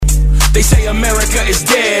They say America is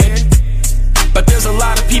dead, but there's a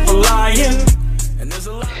lot of people lying, and there's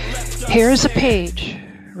a lot left. Here's a page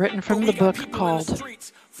written from the book called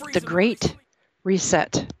The Great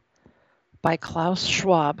Reset by Klaus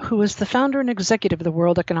Schwab, who is the founder and executive of the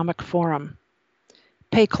World Economic Forum.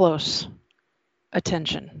 Pay close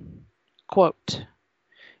attention. Quote,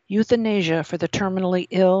 euthanasia for the terminally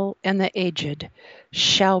ill and the aged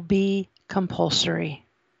shall be compulsory.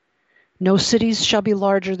 No cities shall be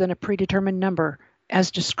larger than a predetermined number,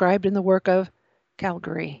 as described in the work of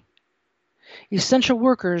Calgary. Essential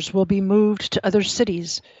workers will be moved to other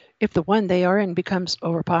cities if the one they are in becomes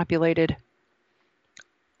overpopulated.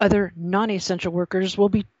 Other non-essential workers will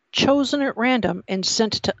be chosen at random and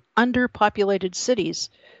sent to underpopulated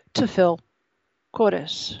cities to fill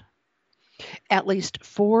quotas. At least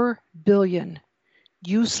 4 billion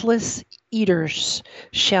useless eaters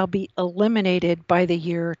shall be eliminated by the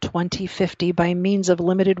year 2050 by means of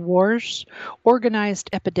limited wars, organized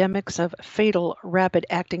epidemics of fatal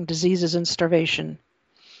rapid-acting diseases, and starvation.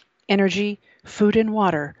 Energy, food, and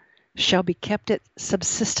water shall be kept at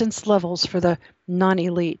subsistence levels for the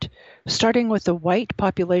non-elite, starting with the white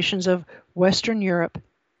populations of Western Europe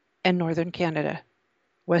and Northern Canada.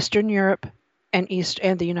 Western Europe and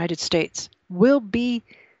the United States will be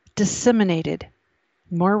disseminated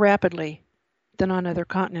more rapidly than on other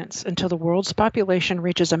continents until the world's population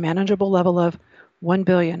reaches a manageable level of 1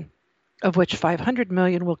 billion, of which 500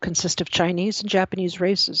 million will consist of Chinese and Japanese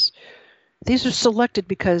races. These are selected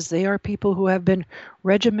because they are people who have been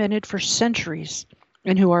regimented for centuries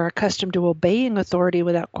and who are accustomed to obeying authority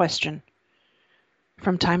without question.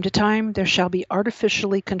 From time to time, there shall be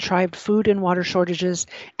artificially contrived food and water shortages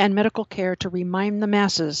and medical care to remind the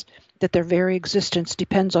masses that their very existence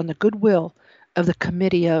depends on the goodwill of the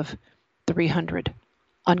Committee of 300,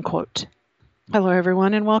 unquote. Hello,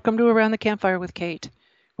 everyone, and welcome to Around the Campfire with Kate,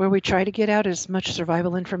 where we try to get out as much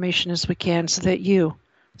survival information as we can so that you,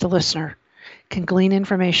 the listener, can glean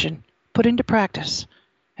information, put into practice,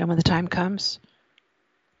 and when the time comes,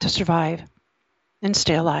 to survive and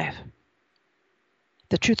stay alive.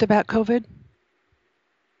 The truth about COVID?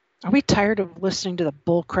 Are we tired of listening to the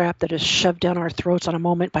bull crap that is shoved down our throats on a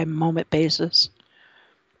moment-by-moment basis?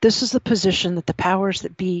 This is the position that the powers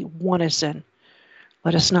that be want us in.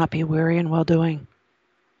 Let us not be weary in well-doing.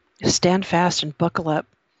 Stand fast and buckle up,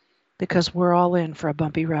 because we're all in for a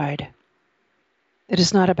bumpy ride. It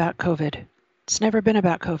is not about COVID. It's never been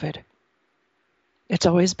about COVID. It's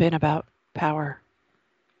always been about power.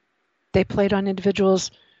 They played on individuals'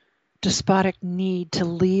 despotic need to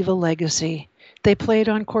leave a legacy. They played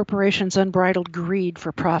on corporations' unbridled greed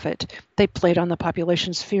for profit. They played on the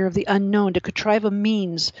population's fear of the unknown to contrive a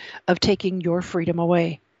means of taking your freedom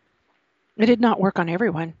away. It did not work on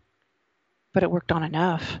everyone, but it worked on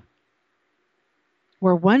enough.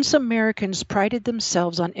 Where once Americans prided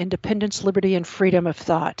themselves on independence, liberty, and freedom of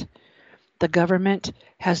thought, the government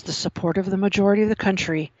has the support of the majority of the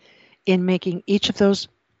country in making each of those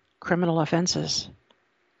criminal offenses.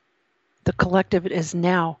 The collective is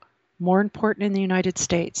now more important in the United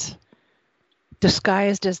States,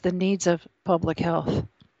 disguised as the needs of public health.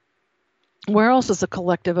 Where else is the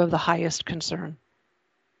collective of the highest concern?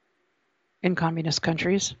 In communist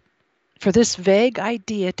countries. For this vague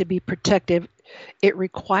idea to be protective, it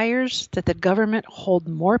requires that the government hold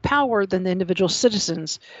more power than the individual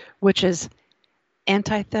citizens, which is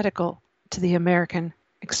antithetical to the American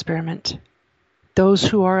experiment. Those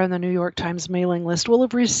who are on the New York Times mailing list will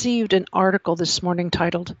have received an article this morning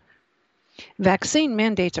titled, "Vaccine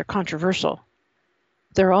Mandates Are Controversial.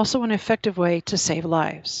 They're also an effective way to save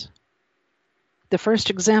lives." The first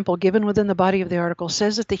example given within the body of the article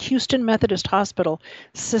says that the Houston Methodist Hospital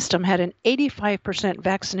system had an 85%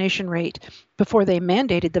 vaccination rate before they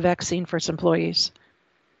mandated the vaccine for its employees.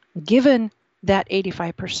 Given that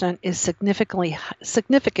 85% is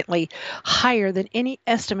significantly higher than any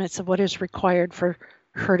estimates of what is required for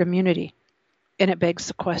herd immunity. And it begs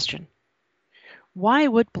the question, why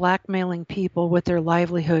would blackmailing people with their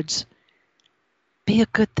livelihoods be a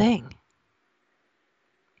good thing?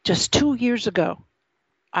 Just 2 years ago,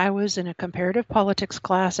 I was in a comparative politics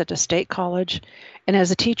class at a state college, and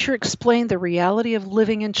as a teacher explained the reality of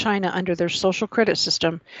living in China under their social credit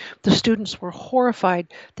system, the students were horrified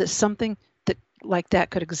that something like that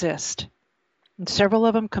could exist. And several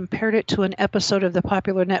of them compared it to an episode of the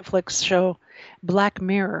popular Netflix show Black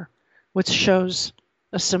Mirror, which shows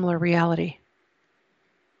a similar reality.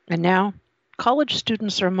 And now, college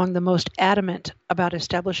students are among the most adamant about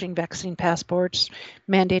establishing vaccine passports,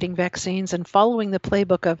 mandating vaccines, and following the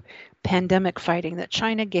playbook of pandemic fighting that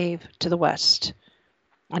China gave to the West.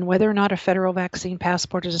 And whether or not a federal vaccine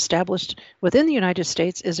passport is established within the United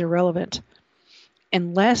States is irrelevant.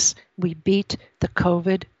 Unless we beat the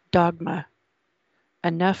COVID dogma,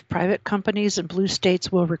 enough private companies in blue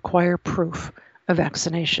states will require proof of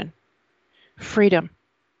vaccination. Freedom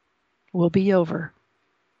will be over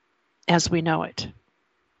as we know it.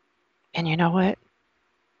 And you know what?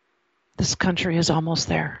 This country is almost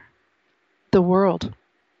there. The world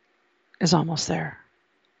is almost there.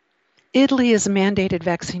 Italy has mandated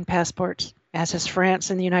vaccine passports, as has France,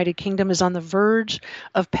 and the United Kingdom is on the verge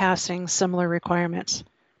of passing similar requirements.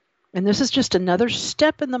 And this is just another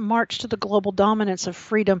step in the march to the global dominance of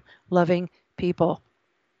freedom-loving people.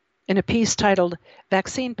 In a piece titled,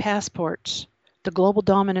 Vaccine Passports, the Global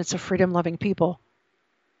Dominance of Freedom-Loving People.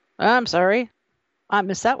 I'm sorry, I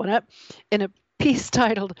messed that one up. In a piece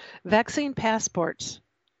titled, Vaccine Passports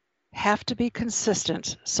have to be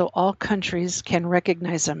consistent so all countries can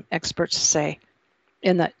recognize them, experts say.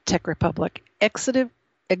 In the Czech Republic,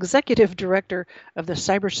 executive director of the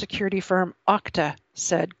cybersecurity firm Okta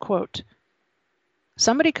said, quote,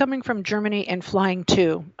 somebody coming from Germany and flying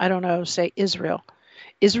to, I don't know, say Israel.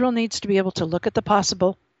 Israel needs to be able to look at the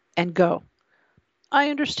possible and go,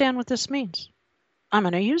 I understand what this means. I'm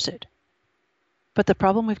going to use it. But the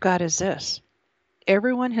problem we've got is this.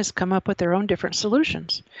 Everyone has come up with their own different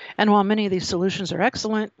solutions. And while many of these solutions are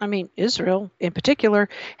excellent, Israel in particular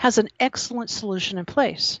has an excellent solution in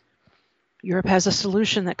place. Europe has a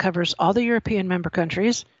solution that covers all the European member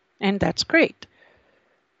countries, and that's great.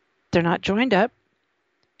 They're not joined up,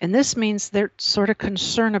 and this means they're sort of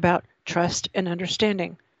concerned about trust and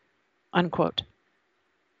understanding, unquote.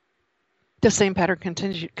 The same pattern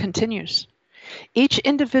continues. Each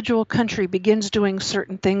individual country begins doing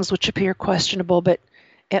certain things which appear questionable, but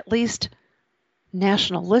at least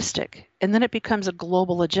nationalistic, and then it becomes a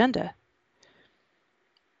global agenda.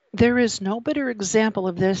 There is no better example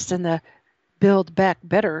of this than the Build Back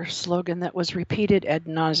Better slogan that was repeated ad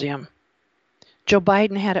nauseum. Joe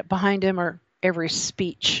Biden had it behind him or every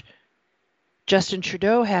speech. Justin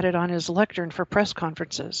Trudeau had it on his lectern for press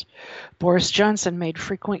conferences. Boris Johnson made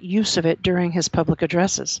frequent use of it during his public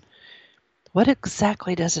addresses. What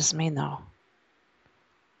exactly does this mean, though?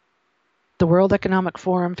 The World Economic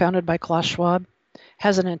Forum, founded by Klaus Schwab,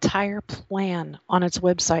 has an entire plan on its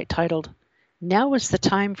website titled, Now is the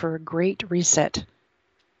Time for a Great Reset.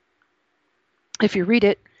 If you read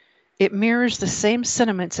it, it mirrors the same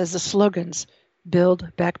sentiments as the slogans,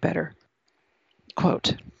 Build Back Better.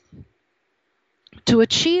 Quote, to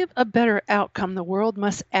achieve a better outcome, the world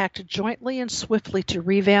must act jointly and swiftly to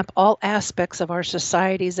revamp all aspects of our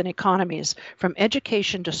societies and economies, from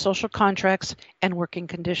education to social contracts and working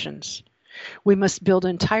conditions. We must build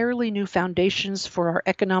entirely new foundations for our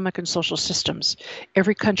economic and social systems.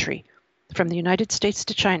 Every country, from the United States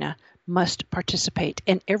to China, must participate,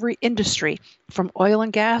 and every industry, from oil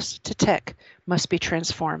and gas to tech, must be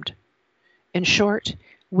transformed. In short,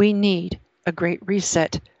 we need a great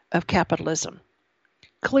reset of capitalism.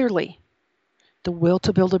 Clearly, the will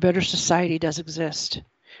to build a better society does exist.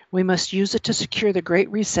 We must use it to secure the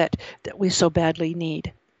great reset that we so badly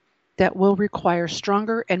need. That will require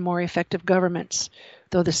stronger and more effective governments,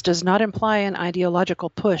 though this does not imply an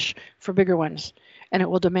ideological push for bigger ones, and it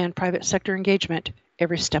will demand private sector engagement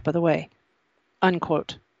every step of the way.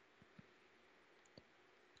 Unquote.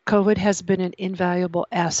 COVID has been an invaluable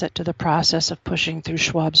asset to the process of pushing through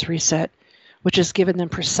Schwab's reset, which has given them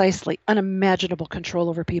precisely unimaginable control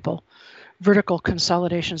over people, vertical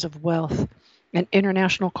consolidations of wealth, and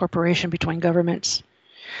international cooperation between governments.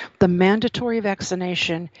 The mandatory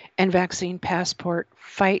vaccination and vaccine passport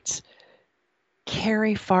fights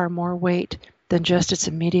carry far more weight than just its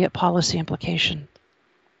immediate policy implication.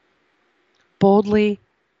 Bodily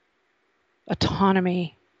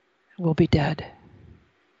autonomy will be dead.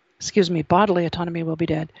 Bodily autonomy will be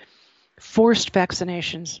dead. Forced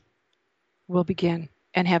vaccinations will begin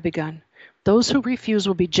and have begun. Those who refuse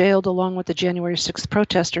will be jailed along with the January 6th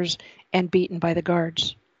protesters and beaten by the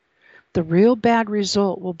guards. The real bad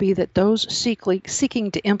result will be that those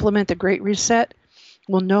seeking to implement the Great Reset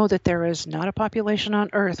will know that there is not a population on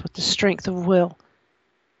earth with the strength of will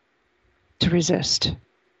to resist.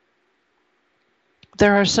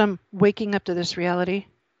 There are some waking up to this reality.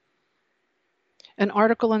 An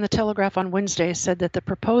article in the Telegraph on Wednesday said that the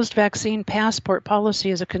proposed vaccine passport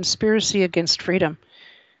policy is a conspiracy against freedom.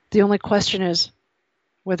 The only question is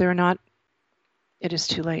whether or not it is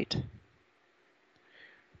too late.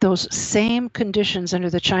 Those same conditions under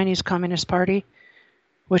the Chinese Communist Party,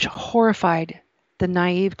 which horrified the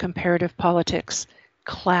naive comparative politics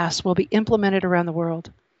class, will be implemented around the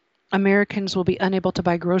world. Americans will be unable to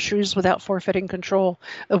buy groceries without forfeiting control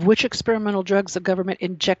of which experimental drugs the government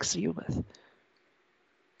injects you with,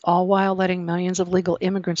 all while letting millions of legal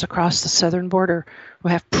immigrants across the southern border who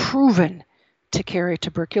have proven to carry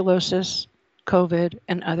tuberculosis, COVID,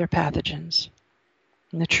 and other pathogens.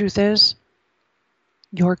 And the truth is,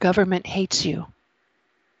 your government hates you.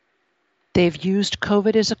 They've used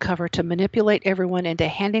COVID as a cover to manipulate everyone into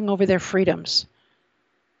handing over their freedoms.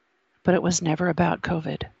 But it was never about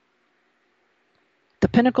COVID. The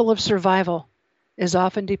pinnacle of survival is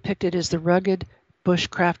often depicted as the rugged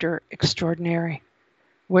bushcrafter extraordinary,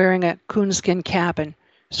 wearing a coonskin cap and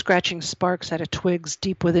scratching sparks out of twigs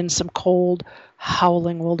deep within some cold,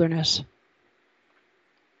 howling wilderness.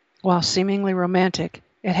 While seemingly romantic,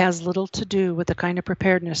 it has little to do with the kind of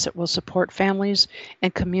preparedness that will support families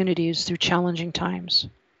and communities through challenging times.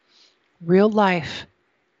 Real life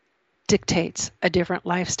dictates a different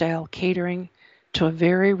lifestyle, catering to a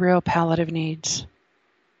very real palette of needs.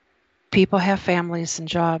 People have families and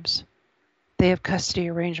jobs. They have custody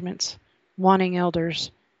arrangements, wanting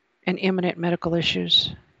elders, and imminent medical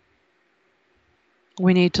issues.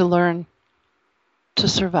 We need to learn to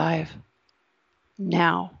survive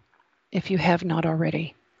now, if you have not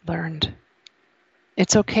already learned.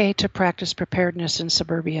 It's okay to practice preparedness in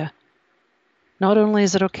suburbia. Not only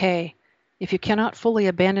is it okay, if you cannot fully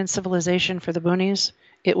abandon civilization for the boonies,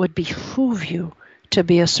 it would behoove you to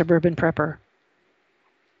be a suburban prepper.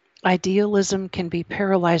 Idealism can be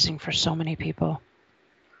paralyzing for so many people.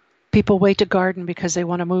 People wait to garden because they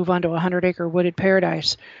want to move onto a 100-acre wooded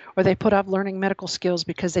paradise, or they put off learning medical skills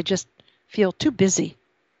because they just feel too busy.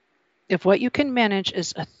 If what you can manage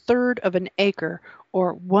is 1/3 of an acre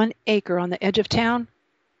or 1 acre on the edge of town,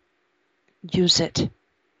 use it.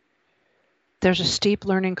 There's a steep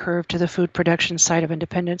learning curve to the food production side of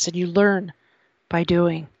independence, and you learn by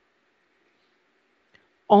doing.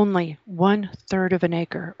 Only 1/3 of an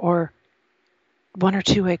acre or 1 or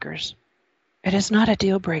 2 acres. It is not a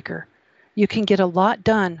deal breaker. You can get a lot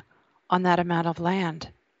done on that amount of land.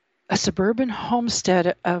 A suburban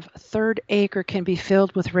homestead of 1/3 acre can be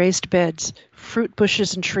filled with raised beds, fruit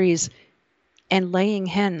bushes and trees, and laying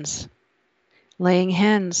hens. Laying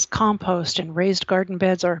hens, compost, and raised garden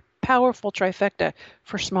beds are a powerful trifecta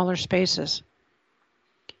for smaller spaces.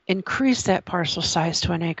 Increase that parcel size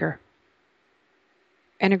to 1 acre.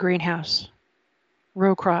 And a greenhouse.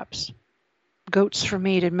 Row crops. Goats for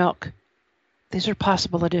meat and milk. These are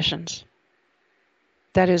possible additions.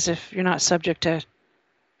 That is, if you're not subject to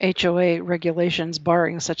HOA regulations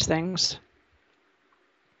barring such things.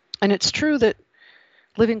 And it's true that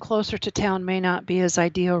living closer to town may not be as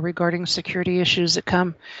ideal regarding security issues that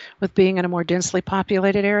come with being in a more densely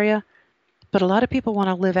populated area, but a lot of people want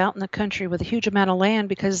to live out in the country with a huge amount of land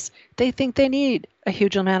because they think they need a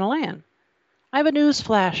huge amount of land. I have a news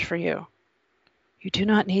flash for you. You do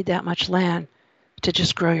not need that much land to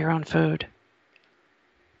just grow your own food.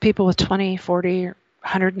 People with 20, 40, or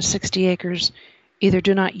 160 acres either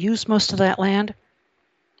do not use most of that land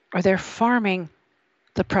or they're farming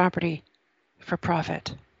the property for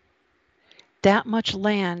profit. That much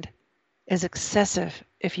land is excessive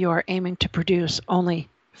if you are aiming to produce only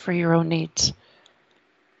for your own needs.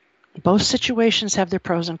 Both situations have their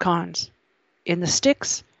pros and cons. In the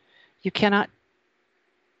sticks, you cannot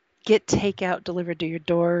get takeout delivered to your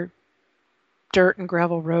door. Dirt and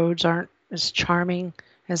gravel roads aren't as charming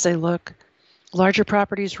as they look. Larger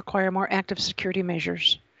properties require more active security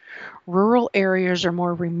measures. Rural areas are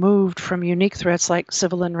more removed from unique threats like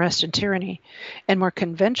civil unrest and tyranny, and more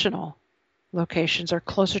conventional locations are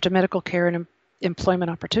closer to medical care and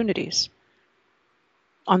employment opportunities.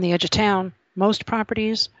 On the edge of town, most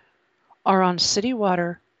properties are on city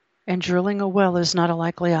water, and drilling a well is not a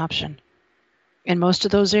likely option. In most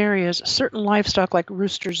of those areas, certain livestock like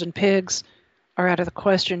roosters and pigs are out of the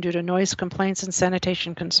question due to noise complaints and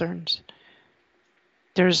sanitation concerns.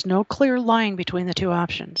 There is no clear line between the two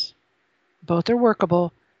options. Both are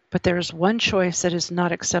workable, but there is one choice that is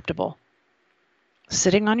not acceptable.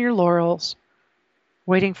 Sitting on your laurels,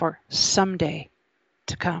 waiting for someday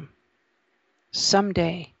to come.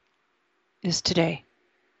 Someday is today.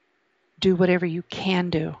 Do whatever you can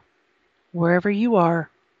do, wherever you are,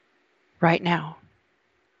 right now.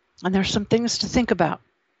 And there's some things to think about,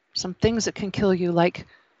 some things that can kill you, like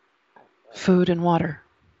food and water.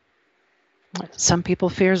 Some people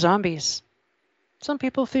fear zombies. Some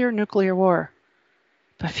people fear nuclear war.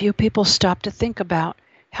 But few people stop to think about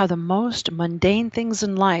how the most mundane things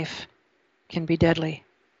in life can be deadly.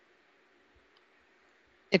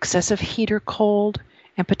 Excessive heat or cold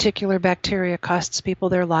and particular bacteria costs people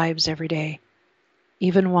their lives every day.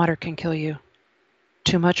 Even water can kill you.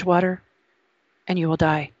 Too much water, and you will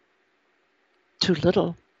die. Too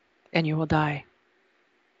little, and you will die.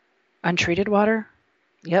 Untreated water?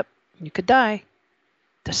 Yep, you could die.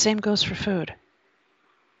 The same goes for food.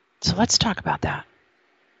 So let's talk about that.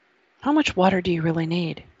 How much water do you really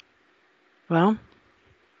need? Well,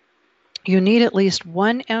 you need at least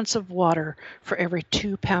 1 ounce of water for every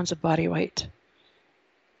 2 pounds of body weight.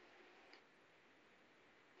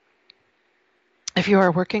 If you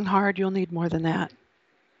are working hard, you'll need more than that.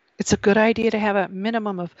 It's a good idea to have a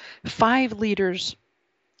minimum of 5 liters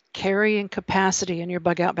carrying capacity in your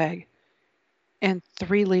bug-out bag and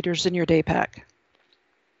 3 liters in your day pack.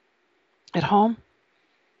 At home,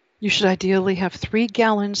 you should ideally have 3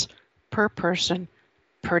 gallons per person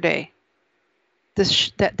per day.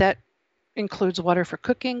 That includes water for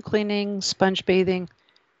cooking, cleaning, sponge bathing,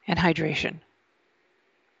 and hydration.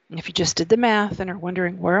 And if you just did the math and are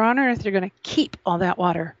wondering where on earth you're going to keep all that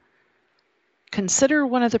water, consider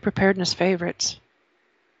one of the preparedness favorites.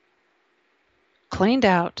 Cleaned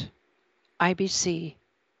out IBC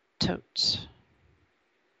totes.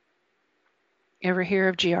 Ever hear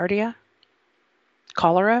of Giardia?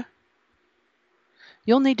 Cholera?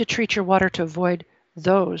 You'll need to treat your water to avoid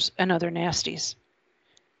those and other nasties.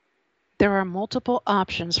 There are multiple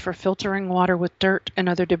options for filtering water with dirt and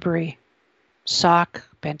other debris. Sock,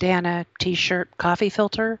 bandana, t-shirt, coffee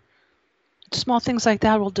filter. Small things like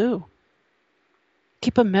that will do.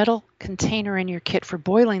 Keep a metal container in your kit for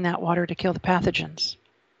boiling that water to kill the pathogens.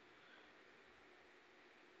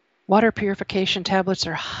 Water purification tablets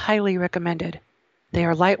are highly recommended. They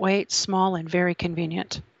are lightweight, small, and very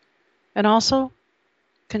convenient. And also,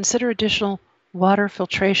 consider additional water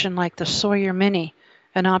filtration like the Sawyer Mini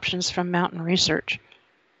and options from Mountain Research.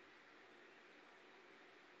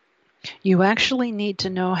 You actually need to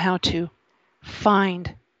know how to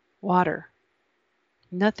find water.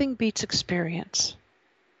 Nothing beats experience,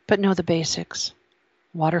 but know the basics.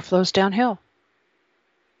 Water flows downhill.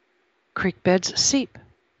 Creek beds seep.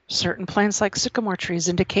 Certain plants like sycamore trees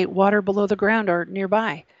indicate water below the ground or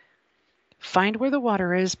nearby. Find where the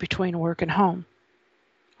water is between work and home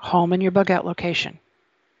and your bug-out location,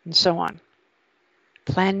 and so on.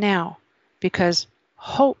 Plan now, because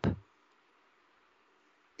hope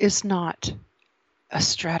is not a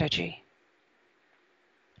strategy.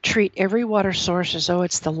 Treat every water source as though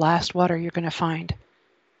it's the last water you're going to find,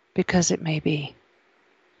 because it may be.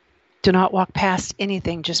 Do not walk past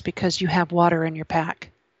anything just because you have water in your pack.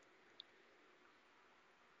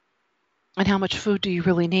 And how much food do you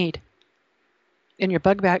really need? In your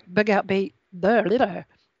bug-out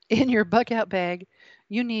bag,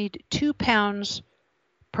 you need 2 pounds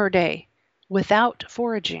per day without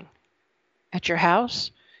foraging. At your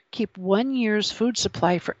house, keep 1 year's food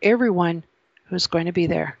supply for everyone who's going to be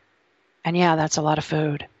there. And yeah, that's a lot of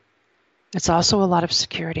food. It's also a lot of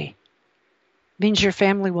security. It means your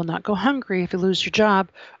family will not go hungry if you lose your job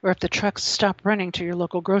or if the trucks stop running to your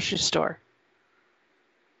local grocery store.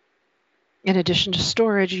 In addition to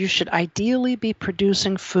storage, you should ideally be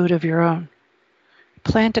producing food of your own.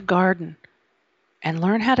 Plant a garden and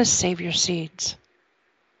learn how to save your seeds.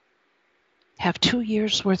 Have 2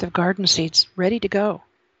 years' worth of garden seeds ready to go.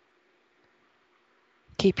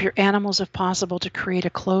 Keep your animals if possible to create a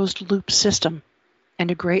closed-loop system and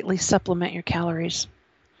to greatly supplement your calories.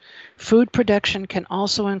 Food production can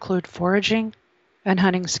also include foraging and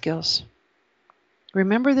hunting skills.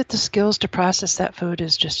 Remember that the skills to process that food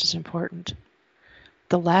is just as important.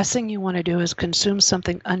 The last thing you want to do is consume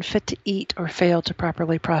something unfit to eat or fail to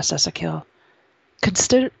properly process a kill.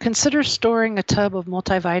 Consider storing a tub of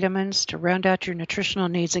multivitamins to round out your nutritional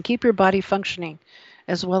needs and keep your body functioning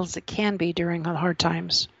as well as it can be during hard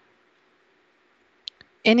times.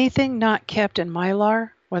 Anything not kept in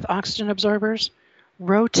Mylar with oxygen absorbers,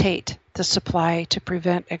 rotate the supply to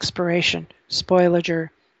prevent expiration, spoilage,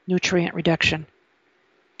 or nutrient reduction.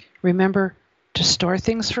 Remember to store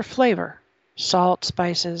things for flavor, salt,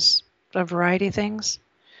 spices, a variety of things.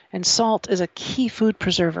 And salt is a key food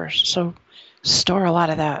preserver, so store a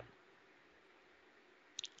lot of that.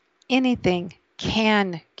 Anything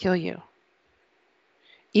can kill you.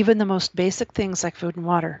 Even the most basic things like food and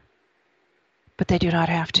water. But they do not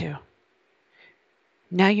have to.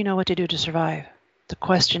 Now you know what to do to survive. The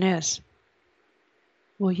question is,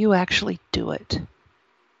 will you actually do it?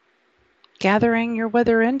 Gathering your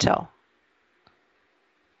weather intel.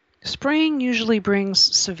 Spring usually brings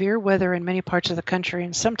severe weather in many parts of the country,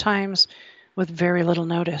 and sometimes with very little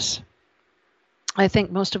notice. I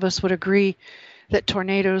think most of us would agree that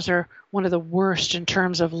tornadoes are one of the worst in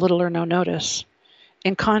terms of little or no notice.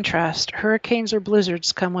 In contrast, hurricanes or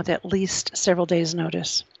blizzards come with at least several days'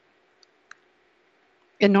 notice.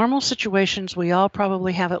 In normal situations, we all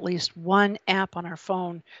probably have at least one app on our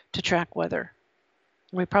phone to track weather.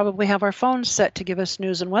 We probably have our phones set to give us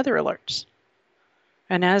news and weather alerts.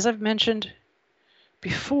 And as I've mentioned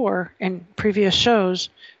before in previous shows,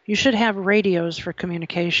 you should have radios for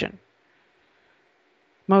communication.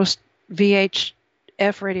 Most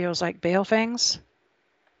VHF radios like Baofeng's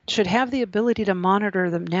should have the ability to monitor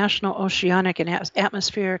the National Oceanic and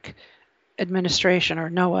Atmospheric Administration, or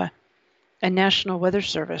NOAA, and National Weather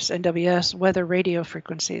Service, NWS, weather radio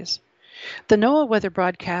frequencies. The NOAA weather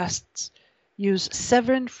broadcasts use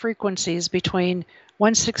 7 frequencies between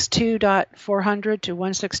 162.400 to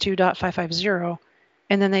 162.550,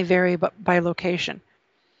 and then they vary by location.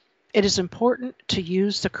 It is important to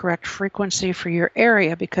use the correct frequency for your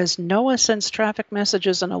area because NOAA sends traffic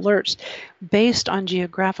messages and alerts based on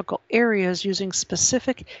geographical areas using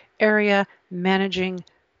specific area managing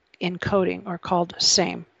encoding, or called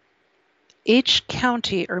SAME. Each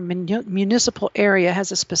county or municipal area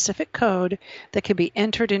has a specific code that can be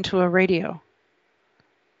entered into a radio.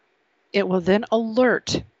 It will then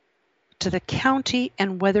alert to the county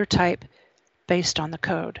and weather type based on the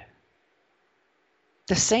code.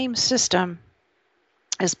 The same system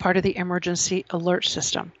is part of the emergency alert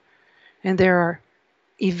system, and there are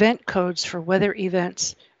event codes for weather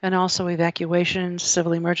events and also evacuations,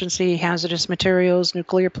 civil emergency, hazardous materials,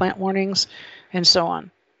 nuclear plant warnings, and so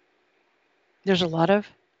on. There's a lot of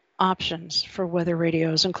options for weather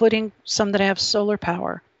radios, including some that have solar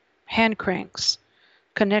power, hand cranks,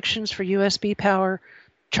 connections for USB power,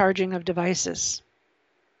 charging of devices.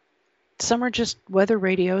 Some are just weather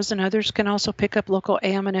radios, and others can also pick up local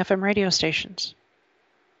AM and FM radio stations.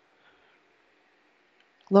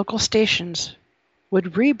 Local stations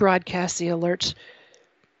would rebroadcast the alerts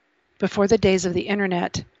before the days of the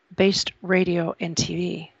internet-based radio and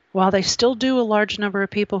TV. While they still do, a large number of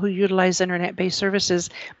people who utilize internet-based services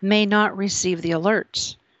may not receive the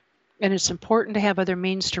alerts, and it's important to have other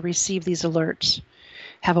means to receive these alerts.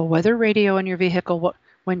 Have a weather radio in your vehicle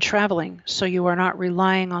when traveling, so you are not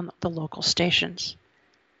relying on the local stations.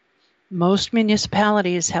 Most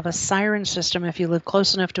municipalities have a siren system if you live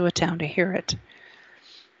close enough to a town to hear it.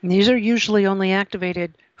 And these are usually only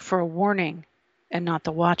activated for a warning and not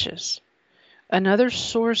the watches. Another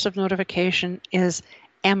source of notification is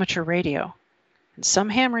amateur radio. And some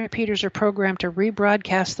ham repeaters are programmed to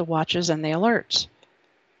rebroadcast the watches and the alerts.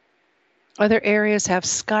 Other areas have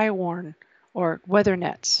Skywarn or weather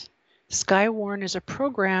nets. Skywarn is a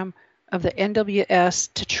program of the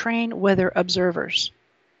NWS to train weather observers.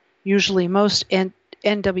 Usually most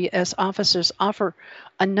NWS offices offer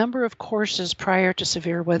a number of courses prior to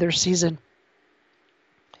severe weather season.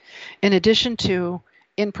 In addition to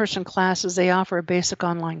in-person classes, they offer a basic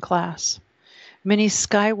online class. Many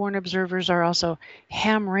Skywarn observers are also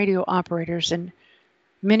ham radio operators, and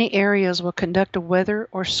many areas will conduct a weather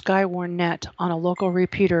or Skywarn net on a local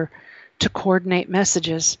repeater to coordinate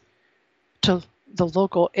messages to the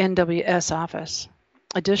local NWS office.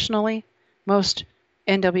 Additionally, most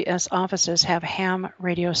NWS offices have ham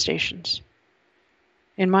radio stations.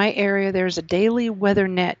 In my area, there's a daily weather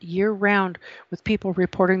net year-round with people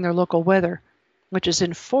reporting their local weather, which is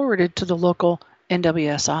then forwarded to the local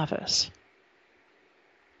NWS office.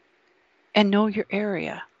 And know your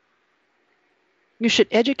area. You should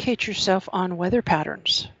educate yourself on weather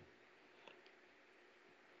patterns.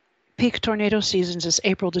 Peak tornado seasons is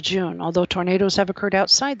April to June, although tornadoes have occurred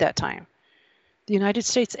outside that time. The United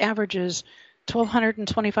States averages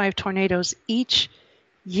 1,225 tornadoes each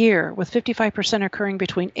year, with 55% occurring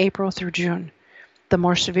between April through June. The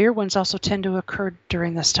more severe ones also tend to occur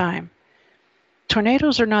during this time.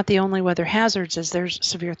 Tornadoes are not the only weather hazards, as there's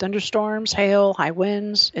severe thunderstorms, hail, high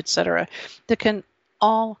winds, etc., that can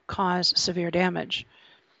all cause severe damage.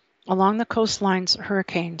 Along the coastlines,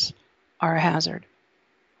 hurricanes are a hazard.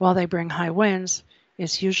 While they bring high winds,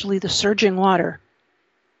 it's usually the surging water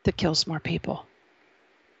that kills more people.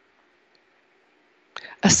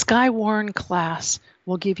 A Skywarn class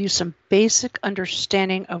will give you some basic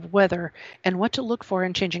understanding of weather and what to look for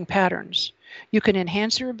in changing patterns. You can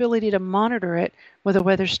enhance your ability to monitor it with a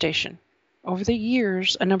weather station. Over the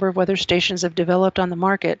years, a number of weather stations have developed on the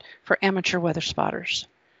market for amateur weather spotters.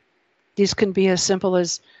 These can be as simple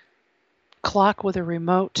as clock with a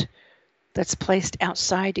remote that's placed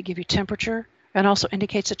outside to give you temperature and also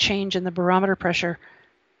indicates a change in the barometer pressure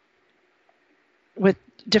with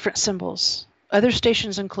different symbols. Other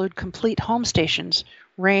stations include complete home stations,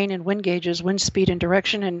 rain and wind gauges, wind speed and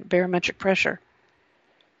direction, and barometric pressure.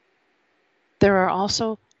 There are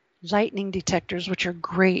also lightning detectors, which are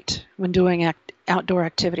great when doing outdoor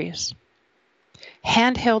activities.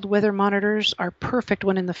 Handheld weather monitors are perfect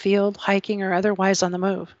when in the field, hiking, or otherwise on the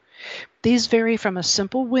move. These vary from a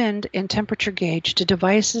simple wind and temperature gauge to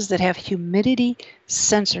devices that have humidity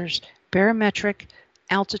sensors, barometric,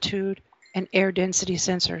 altitude, and air density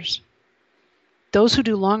sensors. Those who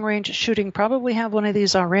do long-range shooting probably have one of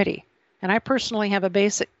these already, and I personally have a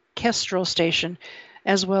basic Kestrel station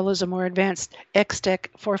as well as a more advanced X-Tech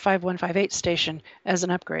 45158 station as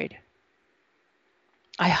an upgrade.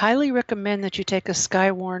 I highly recommend that you take a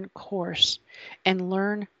Skywarn course and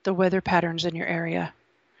learn the weather patterns in your area.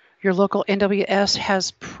 Your local NWS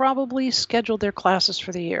has probably scheduled their classes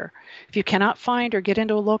for the year. If you cannot find or get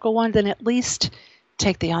into a local one, then at least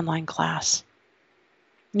take the online class.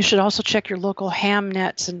 You should also check your local ham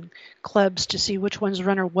nets and clubs to see which ones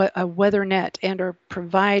run a weather net and or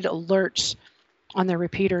provide alerts on their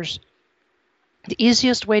repeaters. The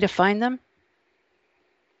easiest way to find them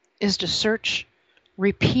is to search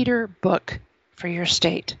repeater book for your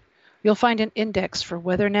state. You'll find an index for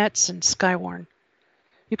weather nets and Skywarn.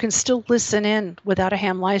 You can still listen in without a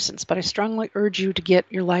ham license, but I strongly urge you to get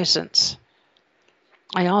your license.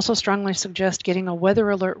 I also strongly suggest getting a weather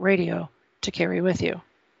alert radio to carry with you.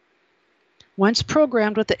 Once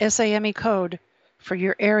programmed with the SAME code for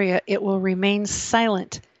your area, it will remain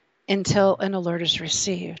silent until an alert is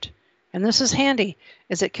received. And this is handy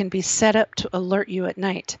as it can be set up to alert you at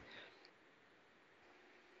night.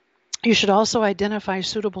 You should also identify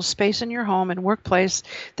suitable space in your home and workplace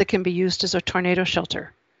that can be used as a tornado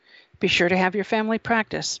shelter. Be sure to have your family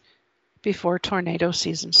practice before tornado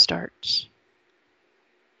season starts.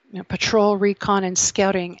 Patrol, recon, and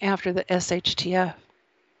scouting after the SHTF.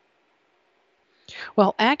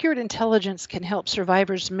 While accurate intelligence can help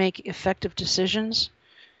survivors make effective decisions,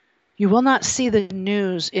 you will not see the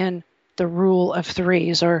news in the Rule of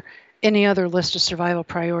Threes or any other list of survival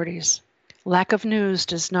priorities. Lack of news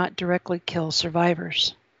does not directly kill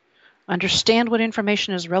survivors. Understand what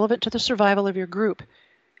information is relevant to the survival of your group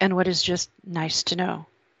and what is just nice to know.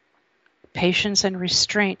 Patience and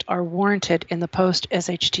restraint are warranted in the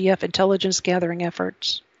post-SHTF intelligence gathering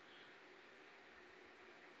efforts.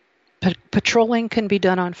 Patrolling can be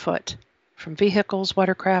done on foot, from vehicles,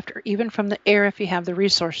 watercraft, or even from the air if you have the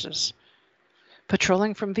resources.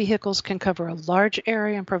 Patrolling from vehicles can cover a large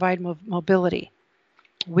area and provide mobility.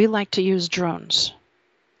 We like to use drones.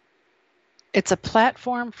 It's a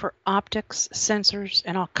platform for optics, sensors,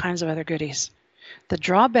 and all kinds of other goodies. The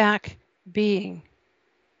drawback being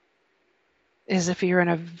is if you're in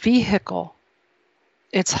a vehicle,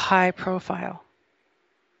 it's high profile.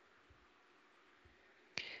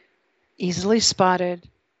 Easily spotted,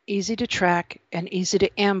 easy to track, and easy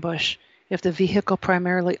to ambush if the vehicle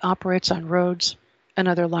primarily operates on roads and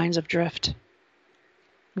other lines of drift.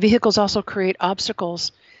 Vehicles also create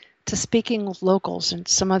obstacles to speaking locals and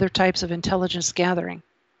some other types of intelligence gathering.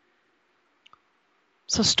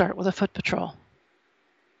 So start with a foot patrol.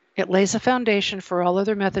 It lays a foundation for all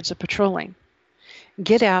other methods of patrolling.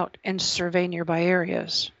 Get out and survey nearby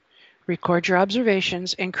areas. Record your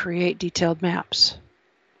observations and create detailed maps.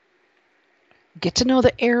 Get to know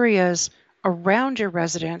the areas around your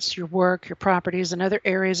residence, your work, your properties, and other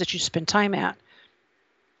areas that you spend time at.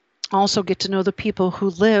 Also get to know the people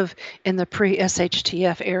who live in the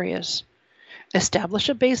pre-SHTF areas. Establish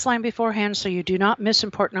a baseline beforehand so you do not miss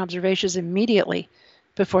important observations immediately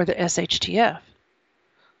before the SHTF.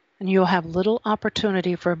 And you'll have little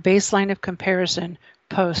opportunity for a baseline of comparison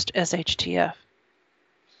post-SHTF.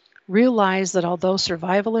 Realize that although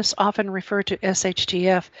survivalists often refer to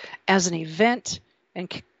SHTF as an event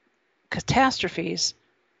and catastrophes,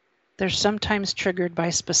 they're sometimes triggered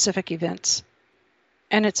by specific events,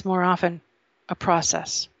 and it's more often a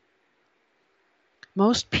process.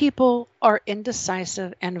 Most people are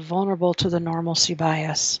indecisive and vulnerable to the normalcy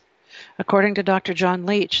bias. According to Dr. John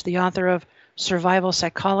Leach, the author of Survival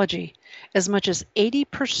Psychology, as much as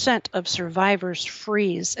 80% of survivors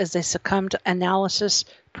freeze as they succumb to analysis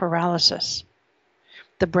paralysis.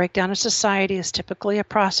 The breakdown of society is typically a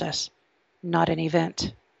process, not an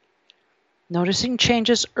event. Noticing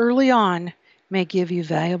changes early on may give you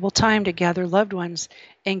valuable time to gather loved ones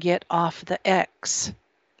and get off the X.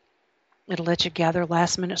 It'll let you gather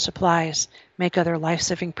last-minute supplies, make other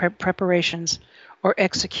life-saving preparations, or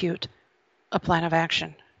execute a plan of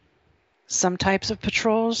action. Some types of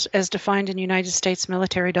patrols, as defined in United States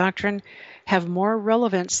military doctrine, have more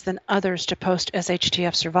relevance than others to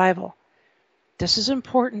post-SHTF survival. This is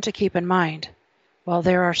important to keep in mind. While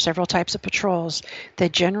there are several types of patrols, they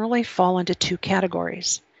generally fall into two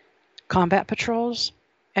categories: combat patrols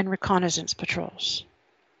and reconnaissance patrols.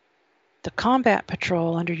 The combat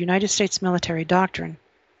patrol under United States military doctrine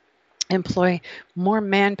employ more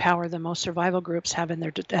manpower than most survival groups have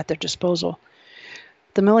at their disposal.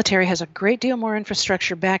 The military has a great deal more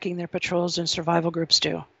infrastructure backing their patrols than survival groups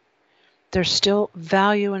do. There's still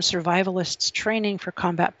value in survivalists training for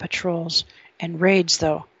combat patrols and raids,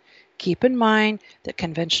 though. Keep in mind that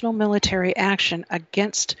conventional military action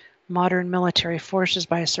against modern military forces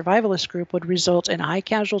by a survivalist group would result in high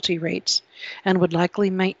casualty rates and would likely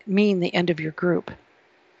mean the end of your group.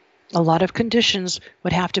 A lot of conditions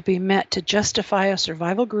would have to be met to justify a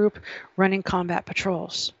survival group running combat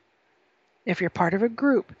patrols. If you're part of a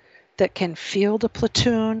group that can field a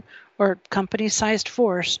platoon or company-sized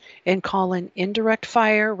force and call in indirect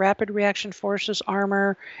fire, rapid reaction forces,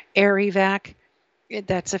 armor, air evac,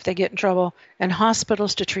 that's if they get in trouble, and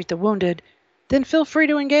hospitals to treat the wounded, then feel free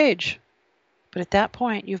to engage. But at that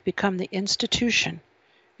point, you've become the institution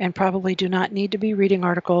and probably do not need to be reading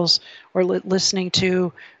articles or listening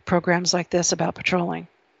to programs like this about patrolling.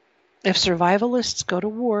 If survivalists go to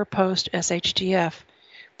war post-SHTF,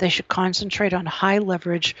 they should concentrate on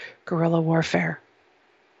high-leverage guerrilla warfare.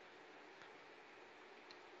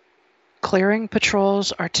 Clearing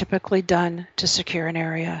patrols are typically done to secure an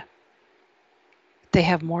area. They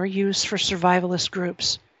have more use for survivalist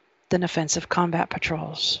groups than offensive combat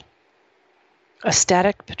patrols. A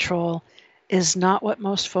static patrol is not what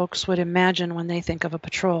most folks would imagine when they think of a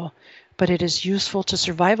patrol, but it is useful to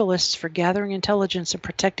survivalists for gathering intelligence and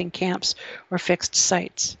protecting camps or fixed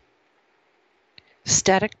sites.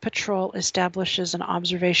 Static patrol establishes an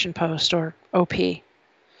observation post, or OP.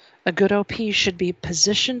 A good OP should be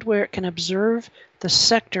positioned where it can observe the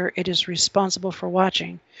sector it is responsible for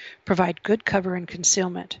watching, provide good cover and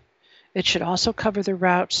concealment. It should also cover the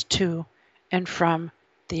routes to and from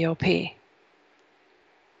the OP.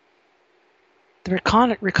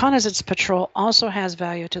 The reconnaissance patrol also has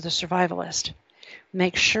value to the survivalist.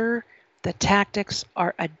 Make sure the tactics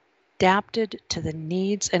are adapted to the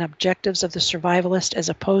needs and objectives of the survivalist as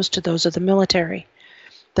opposed to those of the military.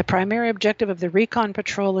 The primary objective of the recon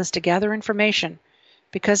patrol is to gather information.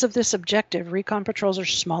 Because of this objective, recon patrols are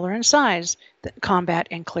smaller in size than combat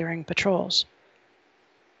and clearing patrols.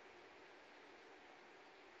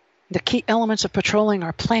 The key elements of patrolling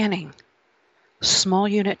are planning, small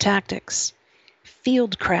unit tactics,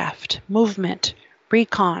 field craft, movement,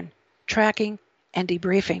 recon, tracking, and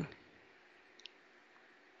debriefing.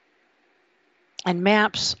 And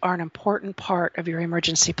maps are an important part of your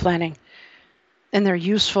emergency planning, and they're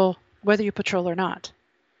useful whether you patrol or not.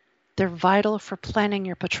 They're vital for planning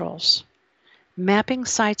your patrols. Mapping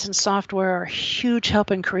sites and software are a huge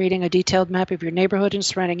help in creating a detailed map of your neighborhood and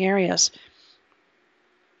surrounding areas.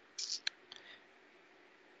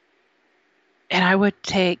 And I would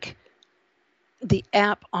take the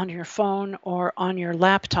app on your phone or on your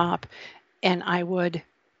laptop, and I would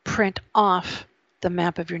print off the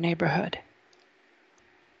map of your neighborhood.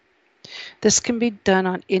 This can be done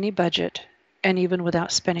on any budget and even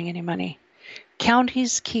without spending any money.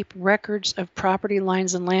 Counties keep records of property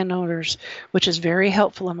lines and landowners, which is very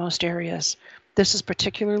helpful in most areas. This is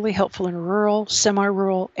particularly helpful in rural,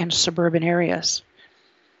 semi-rural, and suburban areas.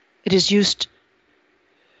 It used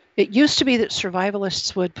to be that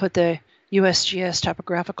survivalists would put the USGS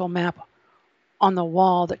topographical map on the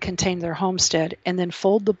wall that contained their homestead and then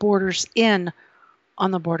fold the borders in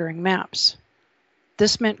on the bordering maps.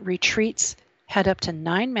 This meant retreats had up to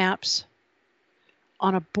 9 maps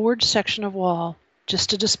on a board section of wall just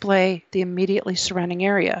to display the immediately surrounding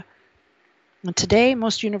area. And today,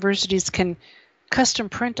 most universities can custom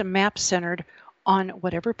print a map centered on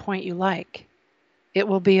whatever point you like. It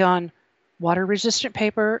will be on water-resistant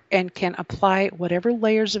paper and can apply whatever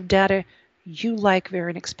layers of data you like very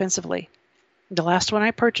inexpensively. The last one I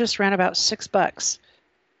purchased ran about $6.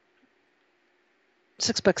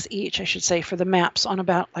 $6 each, I should say, for the maps on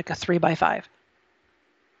about like a 3x5.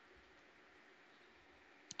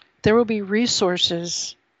 There will be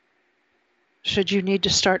resources should you need to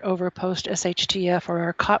start over post-SHTF or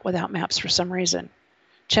are caught without maps for some reason.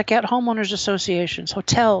 Check out homeowners associations,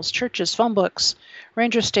 hotels, churches, phone books,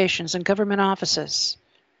 ranger stations, and government offices.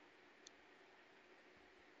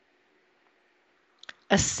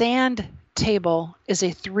 A sand table is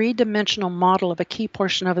a 3-dimensional model of a key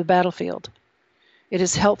portion of the battlefield. It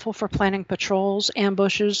is helpful for planning patrols,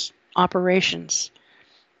 ambushes, operations.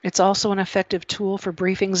 It's also an effective tool for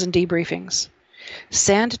briefings and debriefings.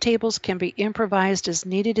 Sand tables can be improvised as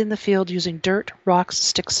needed in the field using dirt, rocks,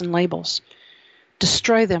 sticks, and labels.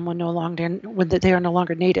 Destroy them when they are no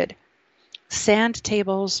longer needed. Sand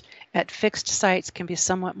tables at fixed sites can be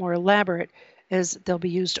somewhat more elaborate as they'll be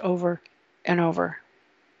used over and over.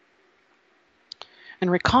 And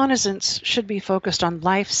reconnaissance should be focused on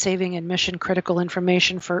life-saving and mission-critical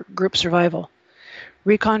information for group survival.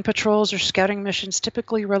 Recon patrols or scouting missions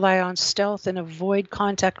typically rely on stealth and avoid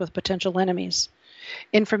contact with potential enemies.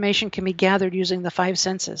 Information can be gathered using the 5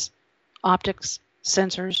 senses: optics,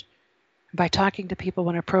 sensors, by talking to people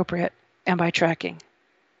when appropriate, and by tracking.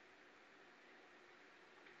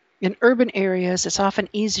 In urban areas, it's often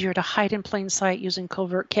easier to hide in plain sight using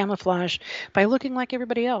covert camouflage by looking like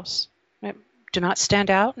everybody else. Do not stand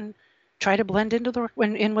out and try to blend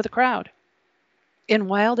in with the crowd. In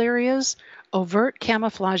wild areas, overt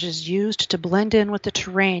camouflage is used to blend in with the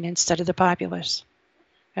terrain instead of the populace.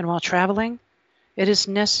 And while traveling, it is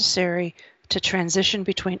necessary to transition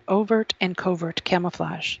between overt and covert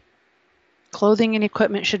camouflage. Clothing and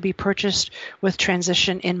equipment should be purchased with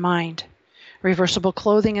transition in mind. Reversible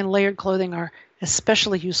clothing and layered clothing are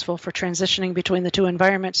especially useful for transitioning between the two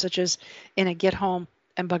environments, such as in a get-home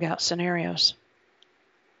and bug-out scenarios.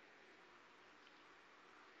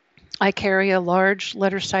 I carry a large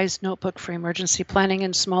letter-sized notebook for emergency planning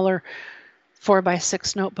and smaller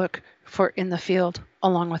 4x6 notebook for in the field,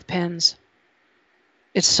 along with pens.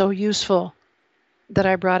 It's so useful that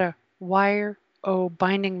I brought a wire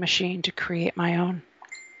binding machine to create my own.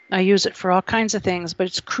 I use it for all kinds of things, but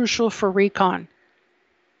it's crucial for recon.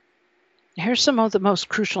 Here's some of the most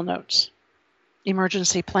crucial notes: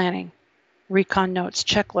 emergency planning, recon notes,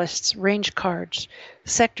 checklists, range cards,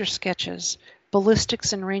 sector sketches,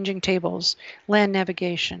 ballistics and ranging tables, land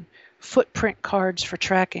navigation, footprint cards for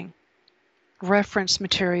tracking, reference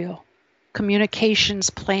material, communications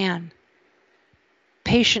plan,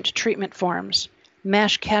 patient treatment forms,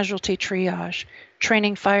 MASH casualty triage,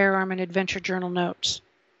 training firearm and adventure journal notes,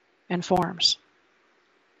 and forms.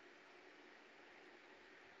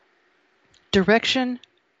 Direction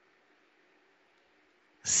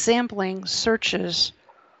sampling searches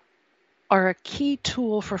are a key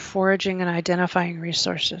tool for foraging and identifying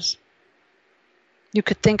resources. You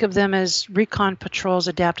could think of them as recon patrols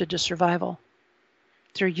adapted to survival.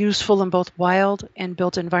 They're useful in both wild and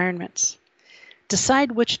built environments.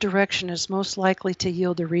 Decide which direction is most likely to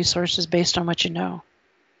yield the resources based on what you know.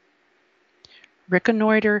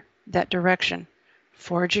 Reconnoiter that direction,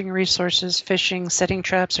 foraging resources, fishing, setting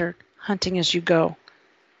traps, or hunting as you go.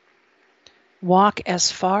 Walk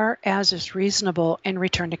as far as is reasonable and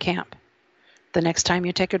return to camp. The next time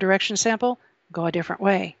you take a direction sample, go a different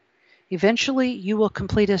way. Eventually, you will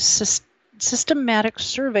complete a systematic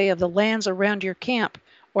survey of the lands around your camp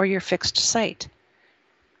or your fixed site.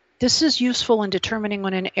 This is useful in determining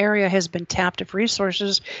when an area has been tapped of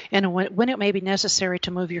resources and when it may be necessary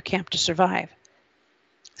to move your camp to survive.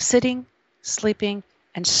 Sitting, sleeping,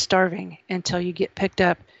 and starving until you get picked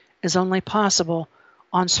up is only possible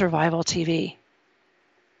on survival TV.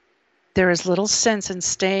 There is little sense in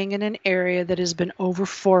staying in an area that has been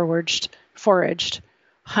foraged,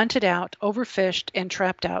 hunted out, overfished, and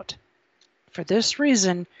trapped out. For this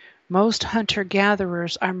reason, most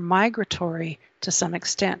hunter-gatherers are migratory to some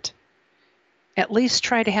extent. At least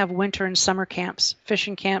try to have winter and summer camps,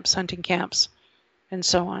 fishing camps, hunting camps, and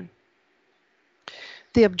so on.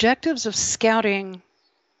 The objectives of scouting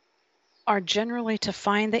are generally to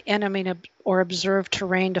find the enemy or observe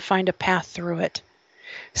terrain to find a path through it.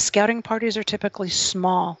 Scouting parties are typically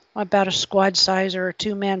small, about a squad size or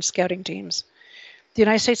 2-man scouting teams. The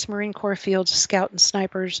United States Marine Corps fields scout and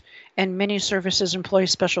snipers, and many services employ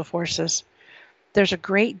special forces. There's a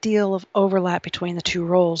great deal of overlap between the two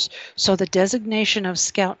roles, so the designation of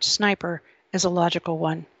scout-sniper is a logical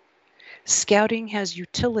one. Scouting has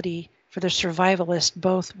utility for the survivalist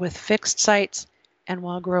both with fixed sites and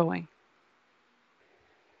while growing.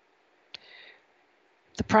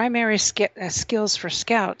 The primary skills for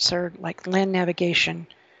scouts are like land navigation,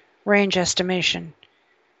 range estimation,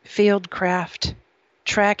 field craft,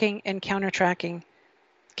 tracking and counter-tracking,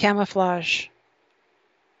 camouflage,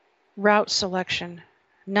 route selection,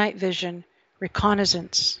 night vision,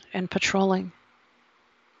 reconnaissance, and patrolling.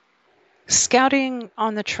 Scouting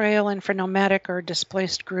on the trail and for nomadic or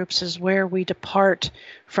displaced groups is where we depart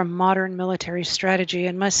from modern military strategy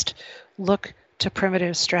and must look to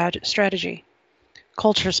primitive strategy.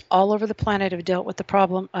 Cultures all over the planet have dealt with the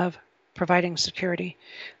problem of providing security.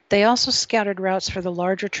 They also scouted routes for the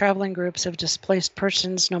larger traveling groups of displaced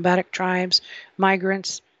persons, nomadic tribes,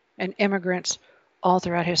 migrants, and immigrants all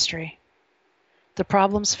throughout history. The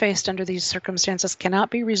problems faced under these circumstances cannot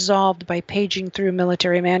be resolved by paging through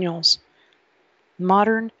military manuals.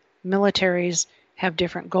 Modern militaries have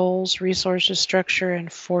different goals, resources, structure,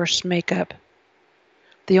 and force makeup.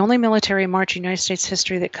 The only military march in United States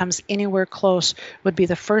history that comes anywhere close would be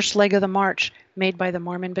the first leg of the march made by the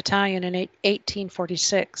Mormon Battalion in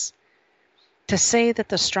 1846. To say that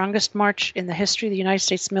the strongest march in the history of the United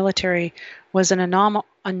States military was an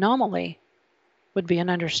anomaly would be an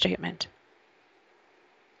understatement.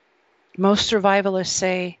 Most survivalists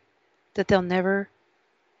say that they'll never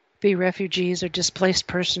be refugees or displaced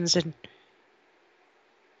persons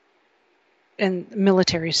in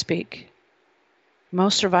military speak.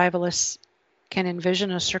 Most survivalists can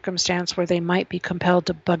envision a circumstance where they might be compelled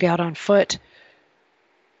to bug out on foot.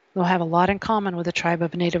 They'll have a lot in common with a tribe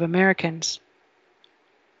of Native Americans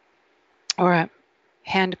or a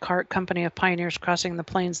hand cart company of pioneers crossing the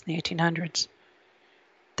plains in the 1800s.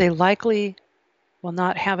 They likely will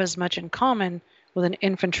not have as much in common with an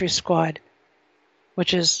infantry squad,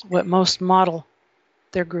 which is what most model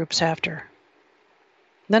their groups after.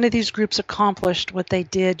 None of these groups accomplished what they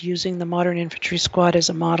did using the modern infantry squad as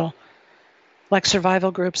a model. Like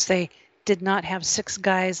survival groups, they did not have 6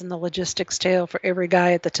 guys in the logistics tail for every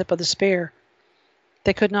guy at the tip of the spear.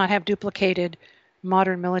 They could not have duplicated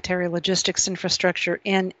modern military logistics infrastructure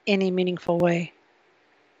in any meaningful way.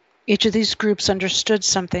 Each of these groups understood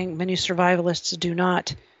something many survivalists do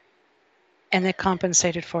not, and they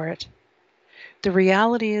compensated for it. The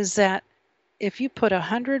reality is that if you put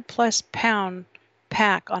 100+ pound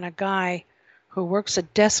pack on a guy who works a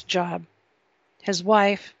desk job, his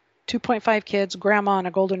wife, 2.5 kids, grandma, and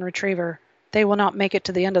a golden retriever, they will not make it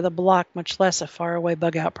to the end of the block, much less a faraway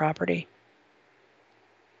bug-out property.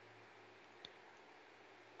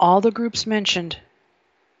 All the groups mentioned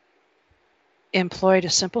employed a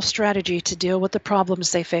simple strategy to deal with the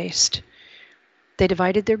problems they faced. They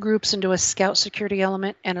divided their groups into a scout security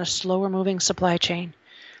element and a slower-moving supply chain.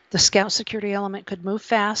 The scout security element could move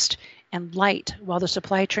fast and light, while the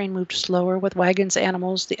supply train moved slower with wagons,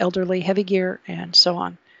 animals, the elderly, heavy gear, and so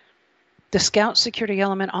on. The scout security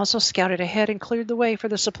element also scouted ahead and cleared the way for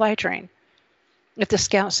the supply train. If the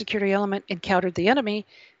scout security element encountered the enemy,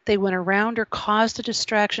 they went around or caused a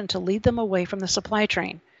distraction to lead them away from the supply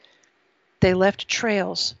train. They left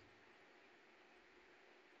trails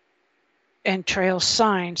and trail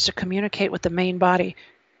signs to communicate with the main body,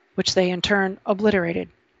 which they in turn obliterated.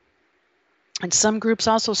 And some groups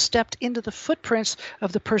also stepped into the footprints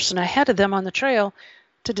of the person ahead of them on the trail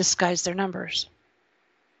to disguise their numbers.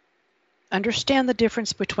 Understand the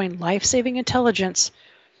difference between life-saving intelligence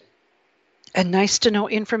and nice-to-know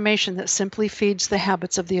information that simply feeds the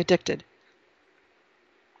habits of the addicted.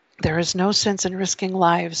 There is no sense in risking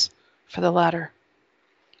lives for the latter.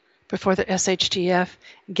 Before the SHTF,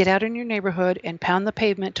 get out in your neighborhood and pound the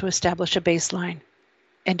pavement to establish a baseline.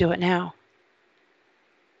 And do it now.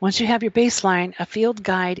 Once you have your baseline, a field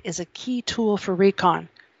guide is a key tool for recon.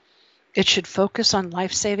 It should focus on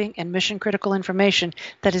life-saving and mission-critical information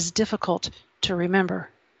that is difficult to remember.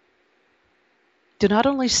 Do not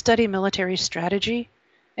only study military strategy,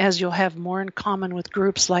 as you'll have more in common with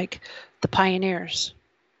groups like the pioneers.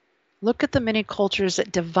 Look at the many cultures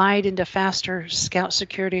that divide into faster scout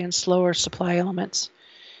security and slower supply elements.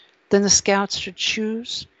 Then the scouts should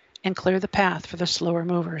choose and clear the path for the slower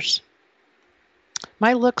movers.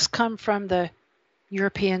 My looks come from the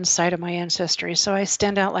European side of my ancestry, so I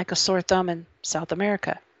stand out like a sore thumb in South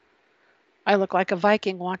America. I look like a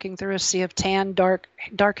Viking walking through a sea of tan,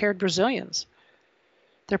 dark-haired Brazilians.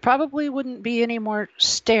 There probably wouldn't be any more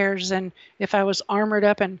stares than if I was armored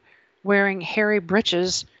up and wearing hairy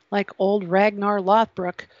breeches like old Ragnar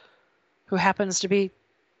Lothbrok, who happens to be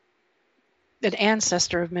an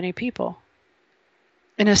ancestor of many people.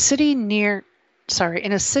 In a city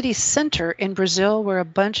center in Brazil where a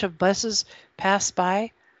bunch of buses passed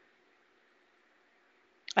by,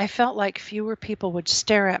 I felt like fewer people would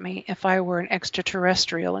stare at me if I were an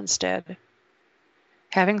extraterrestrial instead.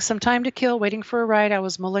 Having some time to kill waiting for a ride, I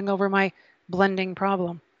was mulling over my blending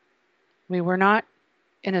problem. We were not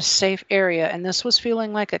in a safe area, and this was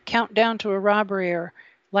feeling like a countdown to a robbery or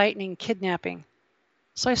lightning kidnapping.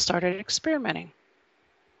 So I started experimenting.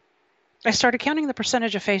 I started counting the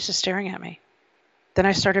percentage of faces staring at me. Then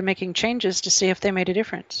I started making changes to see if they made a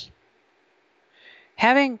difference.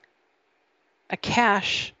 Having a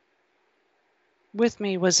cache with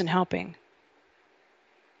me wasn't helping.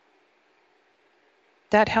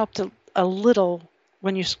 That helped a little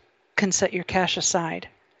when you can set your cache aside.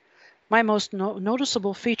 My most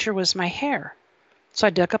noticeable feature was my hair. So I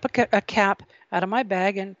dug up a cap out of my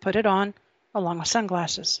bag and put it on along with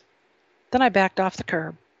sunglasses. Then I backed off the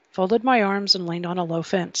curb, folded my arms, and leaned on a low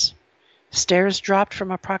fence. Stairs dropped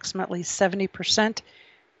from approximately 70%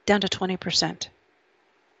 down to 20%.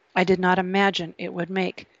 I did not imagine it would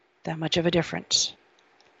make that much of a difference.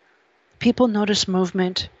 People notice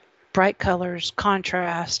movement, bright colors,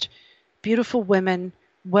 contrast, beautiful women,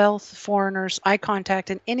 wealth, foreigners, eye contact,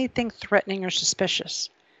 and anything threatening or suspicious.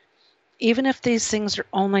 Even if these things are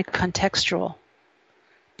only contextual,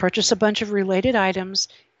 Purchase a bunch of related items,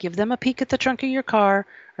 give them a peek at the trunk of your car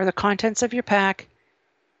or the contents of your pack,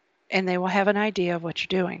 and they will have an idea of what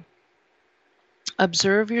you're doing.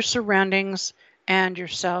 Observe your surroundings and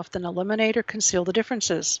yourself, then eliminate or conceal the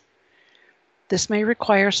differences. This may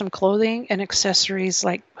require some clothing and accessories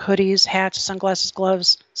like hoodies, hats, sunglasses,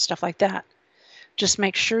 gloves, stuff like that. Just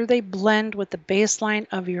make sure they blend with the baseline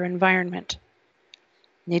of your environment.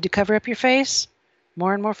 Need to cover up your face?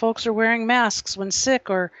 More and more folks are wearing masks when sick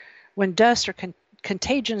or when dust or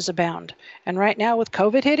contagions abound. And right now with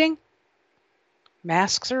COVID hitting,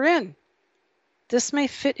 masks are in. This may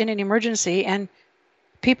fit in an emergency, and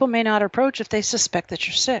people may not approach if they suspect that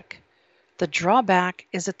you're sick. The drawback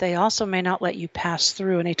is that they also may not let you pass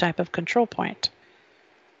through any type of control point.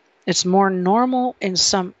 It's more normal in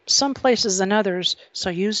some places than others, so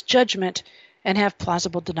use judgment and have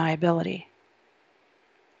plausible deniability.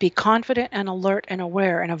 Be confident and alert and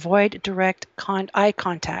aware, and avoid direct eye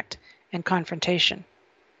contact and confrontation.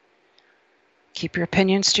 Keep your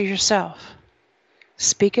opinions to yourself.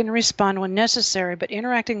 Speak and respond when necessary, but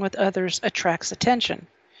interacting with others attracts attention.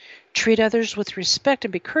 Treat others with respect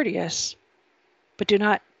and be courteous, but do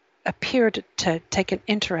not appear to take an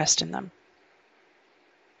interest in them.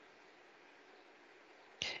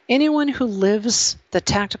 Anyone who lives the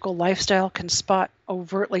tactical lifestyle can spot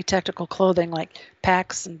overtly tactical clothing like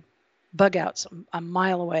packs and bug outs a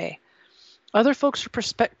mile away. Other folks are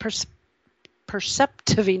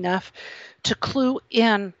perceptive enough to clue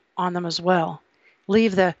in on them as well.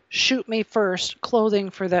 Leave the shoot me first clothing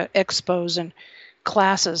for the expos and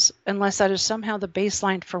classes, unless that is somehow the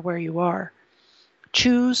baseline for where you are.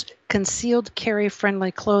 Choose concealed carry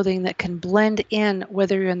friendly clothing that can blend in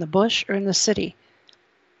whether you're in the bush or in the city.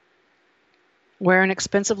 Wear an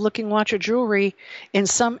expensive looking watch or jewelry in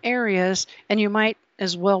some areas, and you might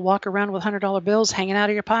as well walk around with $100 bills hanging out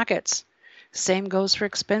of your pockets. Same goes for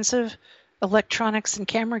expensive electronics and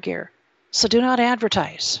camera gear. So do not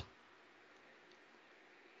advertise.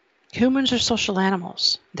 Humans are social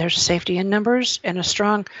animals. There's safety in numbers and a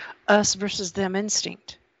strong us versus them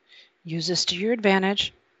instinct. Use this to your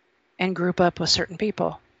advantage and group up with certain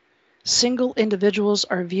people. Single individuals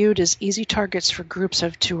are viewed as easy targets for groups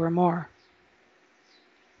of 2 or more.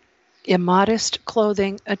 Immodest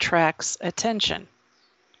clothing attracts attention.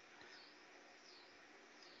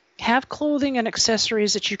 Have clothing and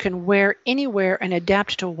accessories that you can wear anywhere and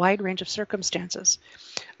adapt to a wide range of circumstances.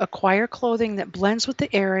 Acquire clothing that blends with the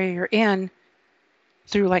area you're in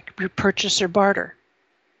through like your purchase or barter.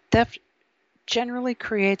 Theft generally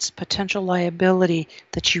creates potential liability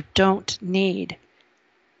that you don't need.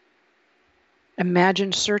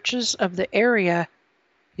 Imagine searches of the area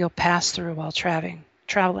you'll pass through while traveling.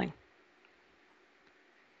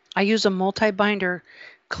 I use a multi-binder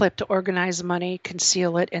clip to organize money,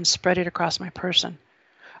 conceal it, and spread it across my person.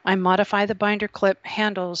 I modify the binder clip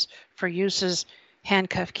handles for use as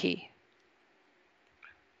handcuff key.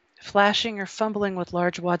 Flashing or fumbling with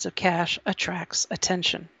large wads of cash attracts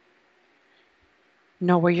attention.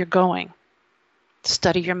 Know where you're going.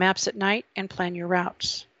 Study your maps at night and plan your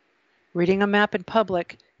routes. Reading a map in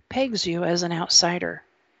public pegs you as an outsider.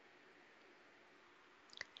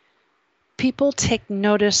 People take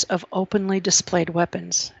notice of openly displayed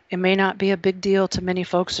weapons. It may not be a big deal to many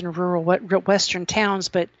folks in rural western towns,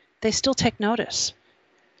 but they still take notice.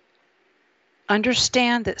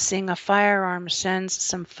 Understand that seeing a firearm sends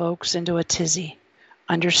some folks into a tizzy.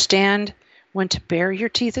 Understand when to bare your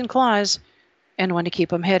teeth and claws and when to keep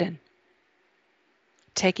them hidden.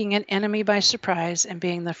 Taking an enemy by surprise and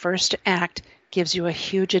being the first to act gives you a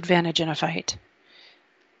huge advantage in a fight.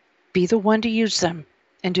 Be the one to use them,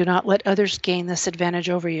 and do not let others gain this advantage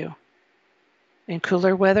over you. In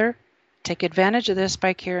cooler weather, take advantage of this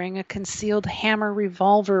by carrying a concealed hammer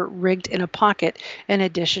revolver rigged in a pocket in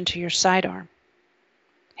addition to your sidearm.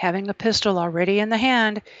 Having a pistol already in the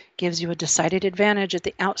hand gives you a decided advantage at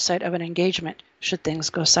the outset of an engagement should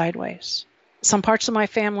things go sideways. Some parts of my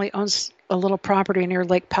family owns a little property near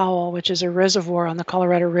Lake Powell, which is a reservoir on the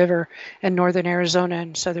Colorado River in northern Arizona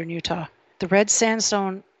and southern Utah. The red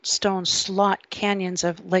sandstone slot canyons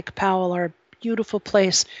of Lake Powell are a beautiful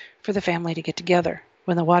place for the family to get together.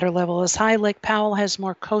 When the water level is high, Lake Powell has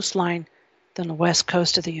more coastline than the west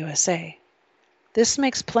coast of the USA. This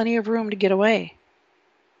makes plenty of room to get away.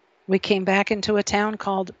 We came back into a town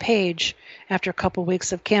called Page after a couple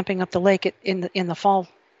weeks of camping up the lake in the fall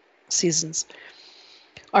seasons.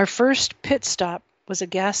 Our first pit stop was a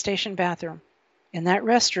gas station bathroom. In that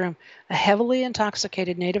restroom, a heavily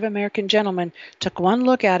intoxicated Native American gentleman took one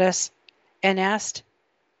look at us and asked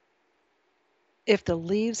if the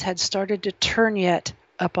leaves had started to turn yet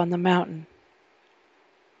up on the mountain.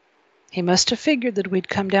 He must have figured that we'd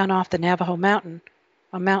come down off the Navajo Mountain,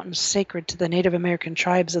 a mountain sacred to the Native American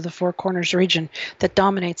tribes of the Four Corners region that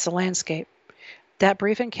dominates the landscape. That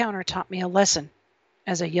brief encounter taught me a lesson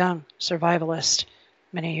as a young survivalist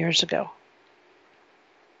many years ago.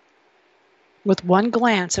 With one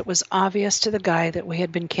glance, it was obvious to the guy that we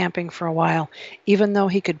had been camping for a while, even though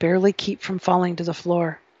he could barely keep from falling to the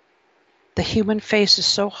floor. The human face is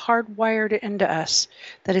so hardwired into us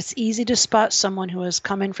that it's easy to spot someone who has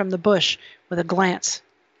come in from the bush with a glance,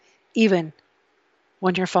 even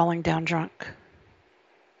when you're falling down drunk.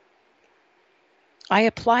 I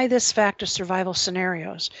apply this fact to survival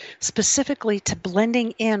scenarios, specifically to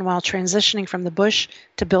blending in while transitioning from the bush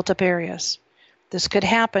to built-up areas. This could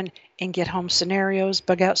happen in get-home scenarios,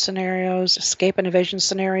 bug-out scenarios, escape and evasion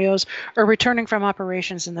scenarios, or returning from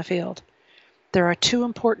operations in the field. There are two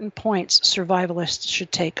important points survivalists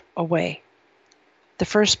should take away. The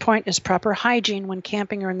first point is proper hygiene when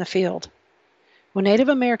camping or in the field. When Native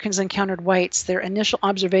Americans encountered whites, their initial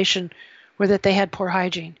observation were that they had poor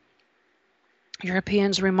hygiene.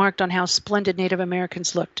 Europeans remarked on how splendid Native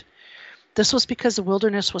Americans looked. This was because the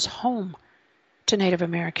wilderness was home to Native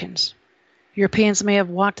Americans. Europeans may have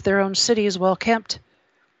walked their own cities well kept,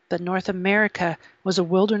 but North America was a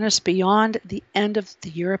wilderness beyond the end of the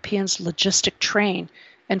Europeans' logistic train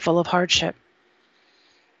and full of hardship.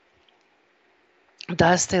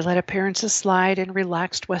 Thus, they let appearances slide and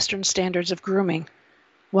relaxed Western standards of grooming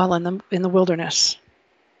while in the wilderness.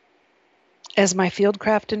 As my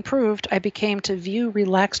fieldcraft improved, I became to view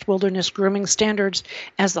relaxed wilderness grooming standards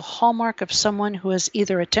as the hallmark of someone who is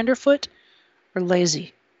either a tenderfoot or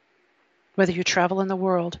lazy. Whether you travel in the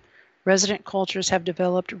world, resident cultures have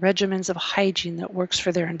developed regimens of hygiene that works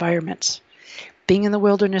for their environments. Being in the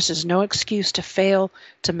wilderness is no excuse to fail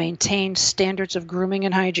to maintain standards of grooming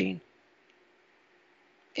and hygiene.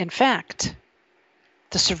 In fact,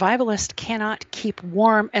 the survivalist cannot keep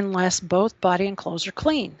warm unless both body and clothes are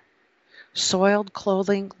clean. Soiled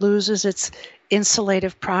clothing loses its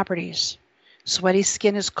insulative properties. Sweaty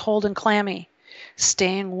skin is cold and clammy.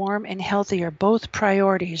 Staying warm and healthy are both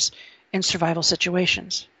priorities in survival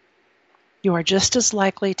situations. You are just as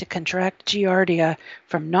likely to contract Giardia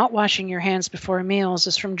from not washing your hands before meals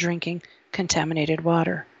as from drinking contaminated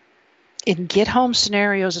water. In get-home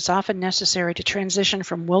scenarios, it's often necessary to transition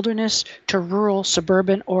from wilderness to rural,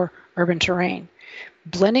 suburban, or urban terrain.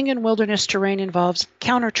 Blending in wilderness terrain involves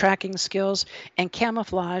counter-tracking skills and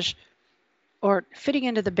camouflage, or fitting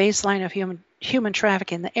into the baseline of human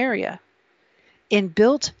traffic in the area. In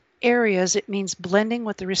built areas, it means blending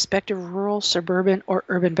with the respective rural, suburban, or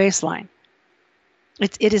urban baseline.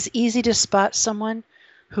 It is easy to spot someone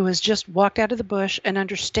who has just walked out of the bush, and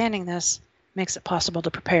understanding this makes it possible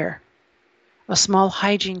to prepare. A small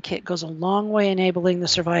hygiene kit goes a long way enabling the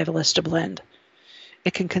survivalist to blend.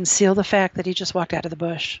 It can conceal the fact that he just walked out of the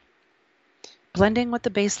bush. Blending with the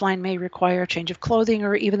baseline may require a change of clothing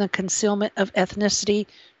or even the concealment of ethnicity,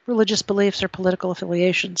 religious beliefs, or political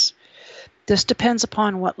affiliations. This depends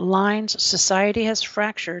upon what lines society has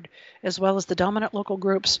fractured, as well as the dominant local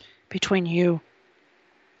groups between you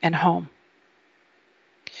and home.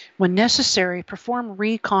 When necessary, perform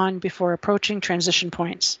recon before approaching transition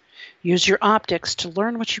points. Use your optics to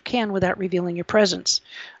learn what you can without revealing your presence.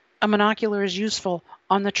 A monocular is useful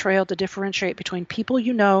on the trail to differentiate between people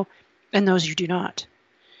you know and those you do not.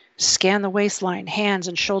 Scan the waistline, hands,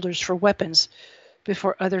 and shoulders for weapons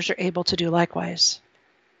before others are able to do likewise.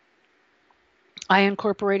 I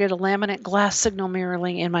incorporated a laminate glass signal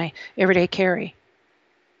mirroring in my everyday carry.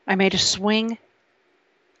 I made a swing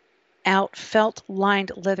out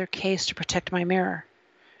felt-lined leather case to protect my mirror.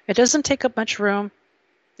 It doesn't take up much room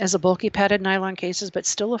as a bulky padded nylon cases, but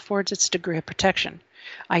still affords its degree of protection.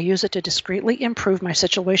 I use it to discreetly improve my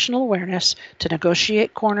situational awareness, to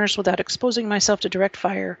negotiate corners without exposing myself to direct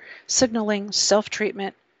fire, signaling,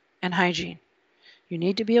 self-treatment, and hygiene. You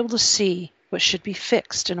need to be able to see what should be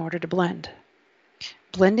fixed in order to blend.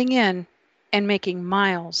 Blending in and making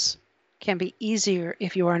miles can be easier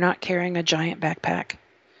if you are not carrying a giant backpack.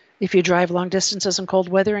 If you drive long distances in cold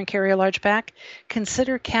weather and carry a large pack,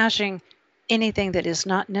 consider caching anything that is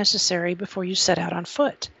not necessary before you set out on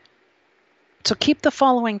foot. So keep the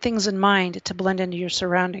following things in mind to blend into your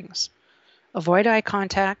surroundings. Avoid eye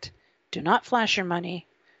contact. Do not flash your money.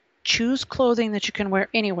 Choose clothing that you can wear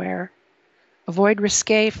anywhere. Avoid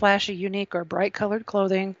risque, flashy, unique, or bright-colored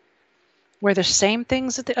clothing. Wear the same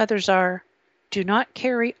things that the others are. Do not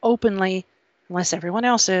carry openly unless everyone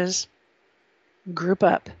else is. Group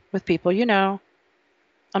up with people you know.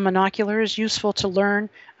 A monocular is useful to learn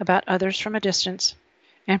about others from a distance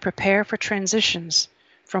and prepare for transitions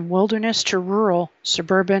from wilderness to rural,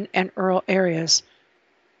 suburban, and rural areas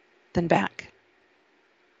then back.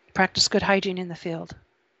 Practice good hygiene in the field.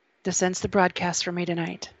 This ends the broadcast for me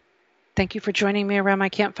tonight. Thank you for joining me around my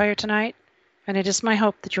campfire tonight, and it is my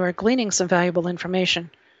hope that you are gleaning some valuable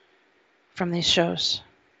information from these shows.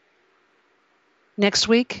 Next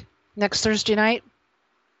week, next Thursday night,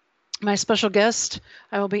 my special guest,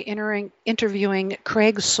 I will be interviewing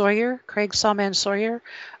Craig Sawman Sawyer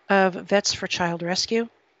of Vets for Child Rescue.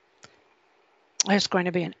 It's going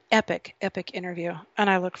to be an epic, epic interview, and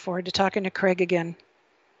I look forward to talking to Craig again.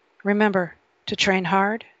 Remember to train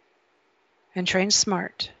hard and train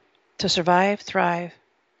smart to survive, thrive,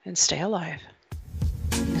 and stay alive.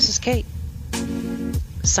 This is Kate,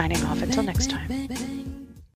 signing off until next time.